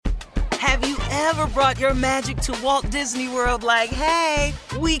Have you ever brought your magic to Walt Disney World like, hey,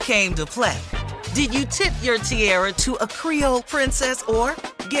 we came to play? Did you tip your tiara to a Creole princess or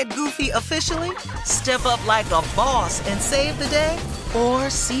get goofy officially? Step up like a boss and save the day? Or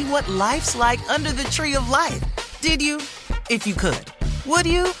see what life's like under the tree of life? Did you? If you could. Would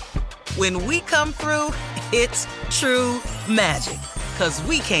you? When we come through, it's true magic. 'Cause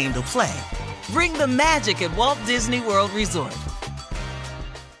we came to play. Bring the magic at Walt Disney World Resort.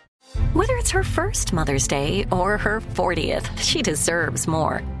 Whether it's her first Mother's Day or her 40th, she deserves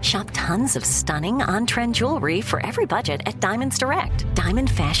more. Shop tons of stunning on-trend jewelry for every budget at Diamonds Direct. Diamond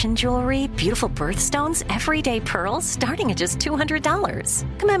fashion jewelry, beautiful birthstones, everyday pearls starting at just $200.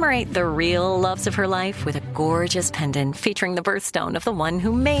 Commemorate the real loves of her life with a gorgeous pendant featuring the birthstone of the one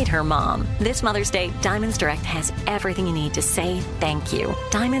who made her mom. This Mother's Day, Diamonds Direct has everything you need to say thank you.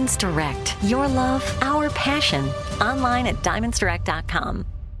 Diamonds Direct. Your love, our passion. Online at diamondsdirect.com.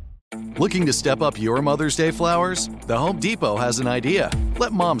 Looking to step up your Mother's Day flowers? The Home Depot has an idea.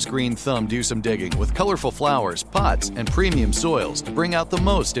 Let Mom's green thumb do some digging with colorful flowers, pots, and premium soils to bring out the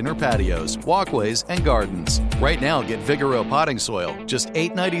most in her patios, walkways, and gardens. Right now, get Vigoro potting soil, just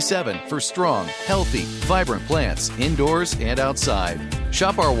 $8.97 for strong, healthy, vibrant plants indoors and outside.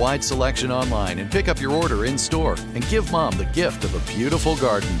 Shop our wide selection online and pick up your order in-store and give Mom the gift of a beautiful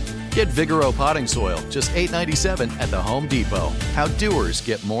garden. Get Vigoro potting soil, just $8.97 at the Home Depot. How doers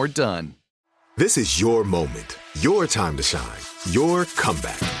get more done. This is your moment, your time to shine, your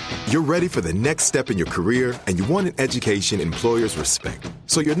comeback. You're ready for the next step in your career, and you want an education employers respect.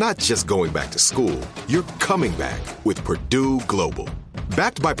 So you're not just going back to school, you're coming back with Purdue Global.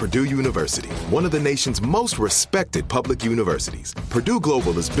 Backed by Purdue University, one of the nation's most respected public universities, Purdue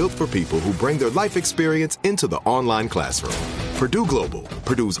Global is built for people who bring their life experience into the online classroom. Purdue Global,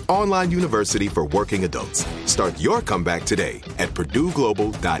 Purdue's online university for working adults. Start your comeback today at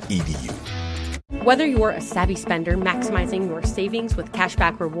purdueglobal.edu. Whether you're a savvy spender maximizing your savings with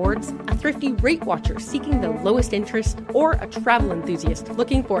cashback rewards, a thrifty rate watcher seeking the lowest interest, or a travel enthusiast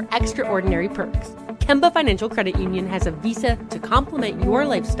looking for extraordinary perks, Kemba Financial Credit Union has a visa to complement your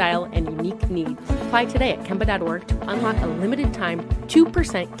lifestyle and unique needs. Apply today at Kemba.org to unlock a limited time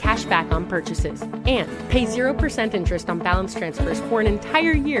 2% cash back on purchases and pay 0% interest on balance transfers for an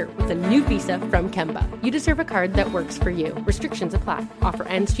entire year with a new visa from Kemba. You deserve a card that works for you. Restrictions apply. Offer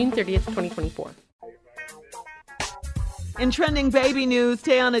ends June 30th, 2024. In trending baby news,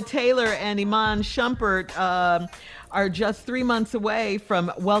 Teyana Taylor and Iman Shumpert are just 3 months away from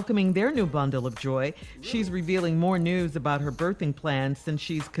welcoming their new bundle of joy. She's revealing more news about her birthing plans since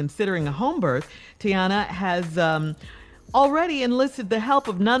she's considering a home birth. Teyana has already enlisted the help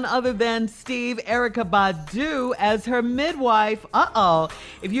of none other than Erykah Badu as her midwife.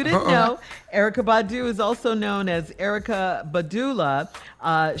 If you didn't know, Erykah Badu is also known as Erykah Badula.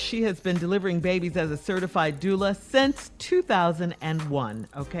 She has been delivering babies as a certified doula since 2001.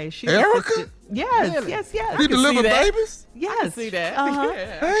 Okay, Erykah? Yes, Really? yes. You deliver babies? Yes. I can see that.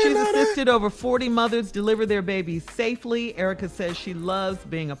 She's assisted over 40 mothers deliver their babies safely. Erykah says she loves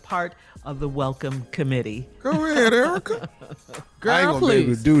being a part of the welcome committee. Go ahead, Erykah. Girl, I ain't gonna be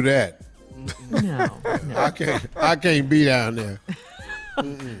able to do that. No. I can't be down there.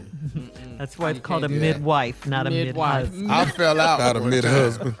 That's why it's called a midwife, not a mid-husband. I fell out. Not a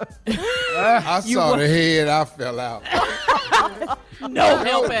mid-husband. I saw the head. I fell out. No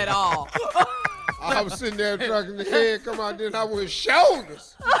help at all. I was sitting there tracking the head come out, then I went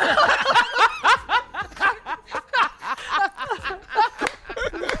shoulders.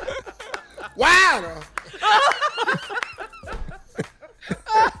 Wow.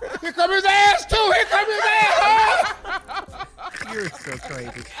 Here come his ass, too. Here come his ass. You're so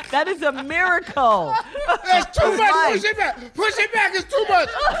crazy. That is a miracle. That's too much. Push it back. Push it back. It's too much.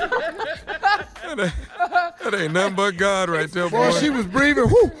 That ain't nothing but God right there, boy. Boy, she was breathing.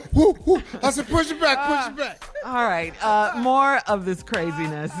 Whoo, whoo, whoo. I said, push it back, push it back. All right. More of this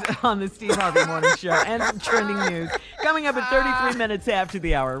craziness on the Steve Harvey Morning Show and trending news coming up at 33 minutes after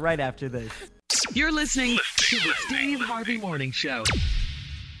the hour, right after this. You're listening to the Steve Harvey Morning Show.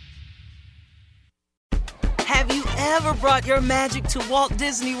 Have you ever brought your magic to Walt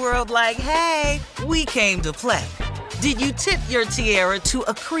Disney World like, hey, we came to play? Did you tip your tiara to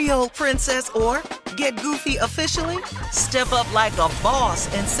a Creole princess or get goofy officially? Step up like a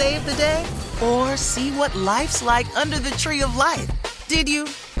boss and save the day? Or see what life's like under the tree of life? Did you?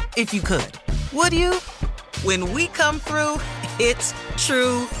 If you could. Would you? When we come through, it's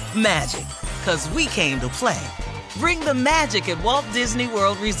true magic. 'Cause we came to play. Bring the magic at Walt Disney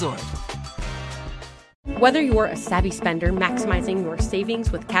World Resort. Whether you're a savvy spender maximizing your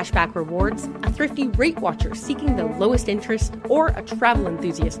savings with cashback rewards, a thrifty rate watcher seeking the lowest interest, or a travel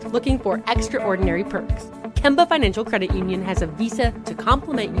enthusiast looking for extraordinary perks, Kemba Financial Credit Union has a visa to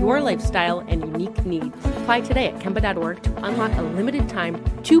complement your lifestyle and unique needs. Apply today at Kemba.org to unlock a limited-time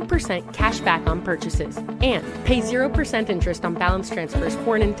 2% cash back on purchases and pay 0% interest on balance transfers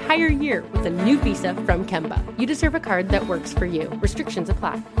for an entire year with a new visa from Kemba. You deserve a card that works for you. Restrictions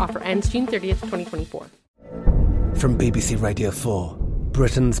apply. Offer ends June 30th, 2024. From BBC Radio 4,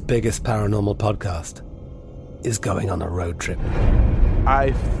 Britain's biggest paranormal podcast is going on a road trip.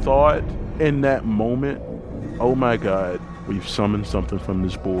 I thought in that moment, oh my God, we've summoned something from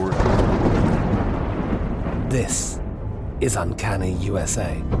this board. This is Uncanny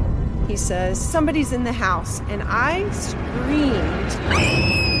USA. He says, somebody's in the house, and I screamed.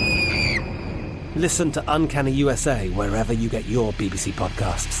 Listen to Uncanny USA wherever you get your BBC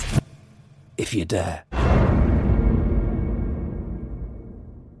podcasts, if you dare.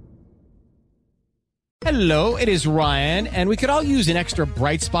 Hello, it is Ryan, and we could all use an extra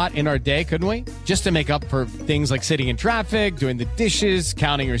bright spot in our day, couldn't we? Just to make up for things like sitting in traffic, doing the dishes,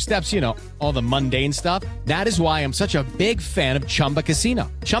 counting your steps, all the mundane stuff. That is why I'm such a big fan of Chumba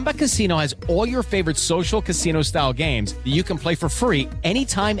Casino. Chumba Casino has all your favorite social casino-style games that you can play for free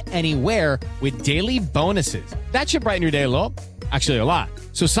anytime, anywhere with daily bonuses. That should brighten your day a little. Actually, a lot.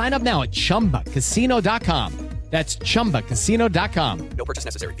 So sign up now at ChumbaCasino.com. That's ChumbaCasino.com. No purchase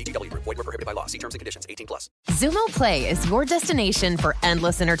necessary. VGW Group. Void where prohibited by law. See terms and conditions. 18+. Xumo Play is your destination for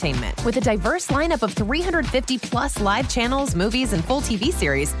endless entertainment. With a diverse lineup of 350+ live channels, movies, and full TV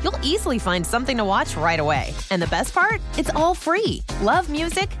series, you'll easily find something to watch right away. And the best part? It's all free. Love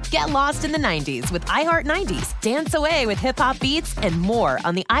music? Get lost in the 90s with iHeart 90s. Dance away with hip-hop beats and more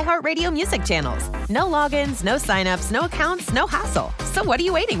on the iHeartRadio music channels. No logins, no signups, no accounts, no hassle. So what are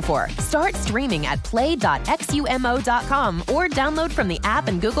you waiting for? Start streaming at play.xumo.com or download from the app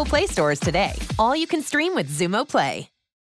and Google Play stores today. All you can stream with Xumo Play.